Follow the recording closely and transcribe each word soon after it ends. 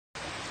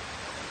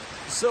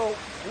So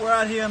we're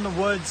out here in the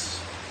woods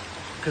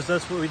because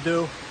that's what we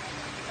do,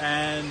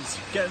 and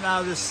getting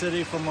out of this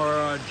city from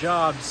our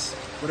jobs,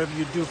 whatever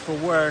you do for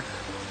work,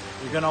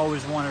 you're gonna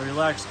always want to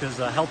relax because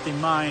a healthy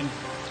mind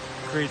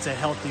creates a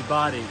healthy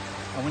body.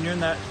 And when you're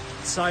in that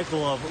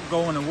cycle of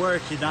going to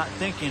work, you're not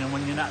thinking, and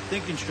when you're not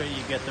thinking straight,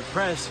 you get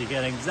depressed, you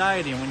get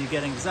anxiety, and when you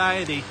get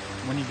anxiety,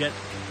 when you get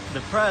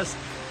depressed,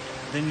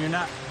 then you're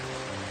not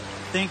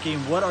thinking,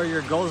 what are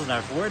your goals in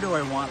life? Where do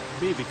I want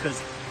to be?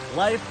 Because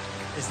life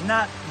is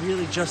not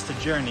really just a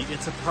journey,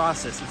 it's a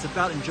process. It's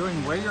about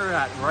enjoying where you're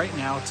at right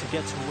now to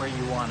get to where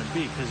you want to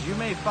be. Because you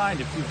may find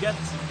if you get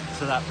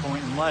to that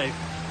point in life,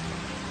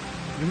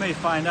 you may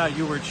find out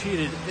you were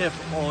cheated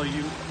if all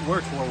you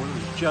worked for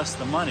was just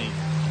the money.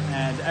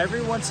 And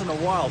every once in a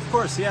while, of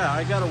course, yeah,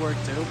 I gotta work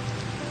too.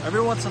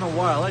 Every once in a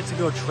while, I like to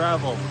go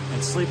travel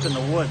and sleep in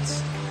the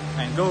woods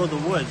and go to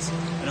the woods.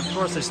 And of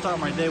course, I start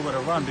my day with a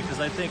run because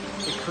I think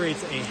it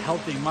creates a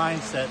healthy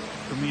mindset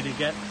for me to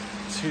get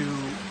to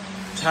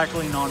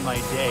tackling on my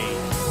day.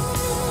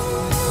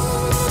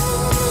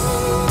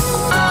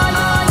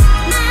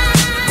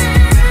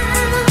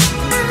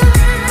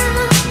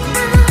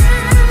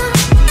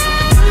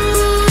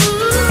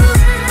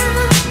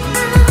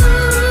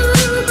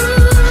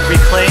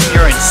 Reclaim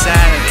your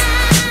insanity.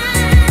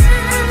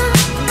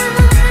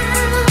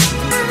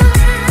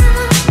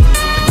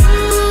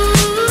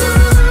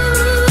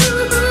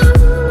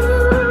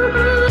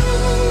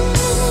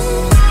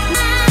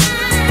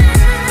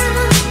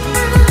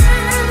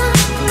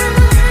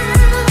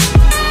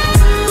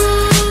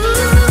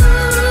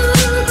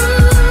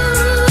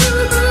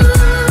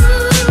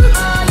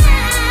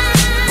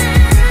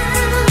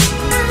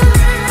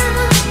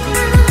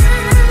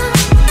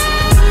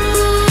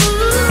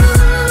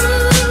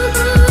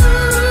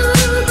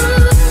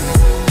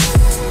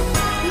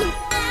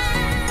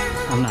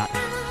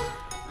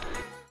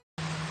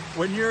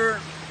 When you're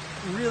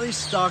really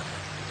stuck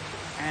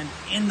and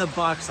in the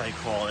box, I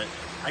call it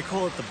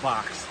the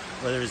box.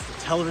 Whether it's the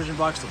television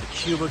box or the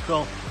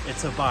cubicle,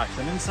 it's a box.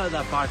 And inside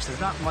that box, there's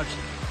not much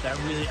that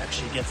really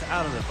actually gets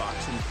out of the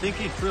box. And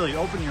thinking freely,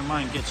 open your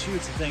mind, gets you to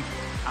think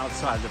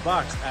outside the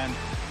box. And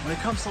when it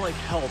comes to like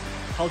health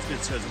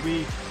concerns,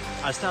 we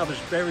establish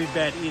very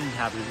bad eating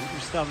habits. We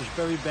establish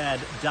very bad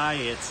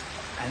diets.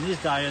 And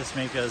these diets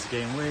make us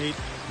gain weight,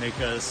 make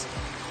us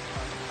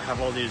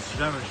have all these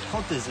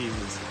health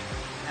diseases.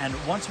 And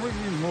once we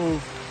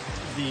remove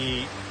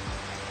the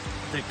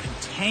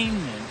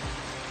containment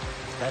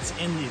that's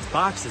in these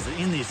boxes,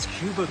 in these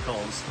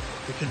cubicles,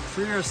 we can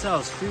free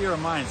ourselves, free our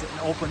minds,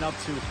 and open up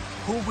to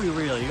who we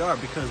really are.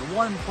 Because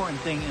one important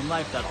thing in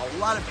life that a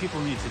lot of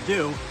people need to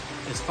do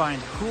is find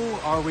who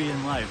are we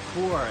in life?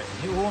 Who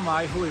am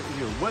I? Who are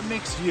you? What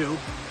makes you,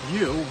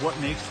 you? What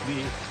makes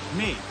me,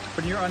 me?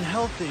 When you're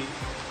unhealthy,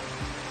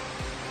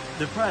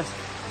 depressed,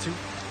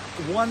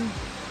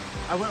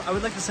 I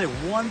would like to say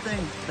one thing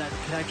that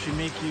can actually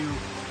make you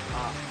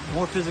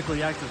more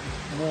physically active,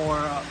 more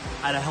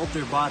at a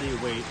healthier body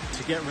weight,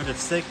 to get rid of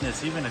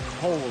sickness, even a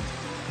cold,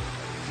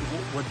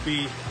 would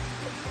be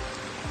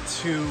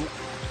to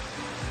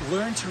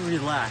learn to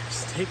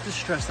relax, take the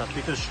stress out.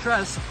 Because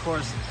stress, of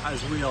course,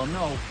 as we all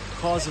know,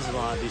 causes a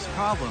lot of these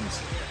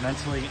problems,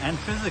 mentally and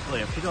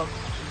physically. If you don't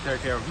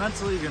take care of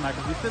mentally, you're not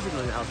going to be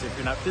physically healthy. If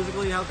you're not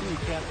physically healthy, you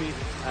can't be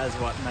as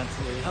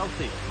mentally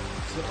healthy.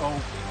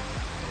 So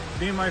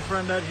me and my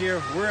friend out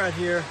here, we're out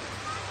here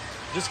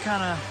just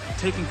kind of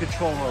taking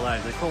control of our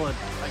lives. I call it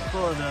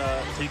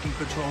taking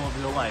control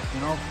of your life,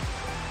 you know?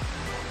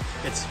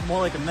 It's more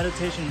like a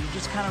meditation. You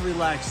just kind of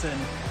relax and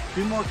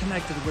be more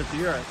connected with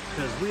the earth,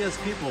 because we as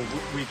people,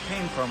 we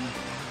came from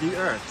the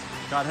earth.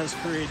 God has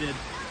created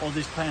all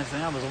these plants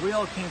and animals, and we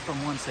all came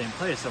from one same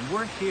place. And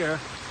we're here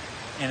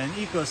in an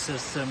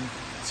ecosystem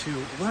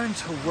to learn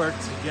to work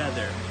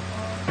together,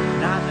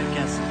 not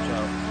against each other.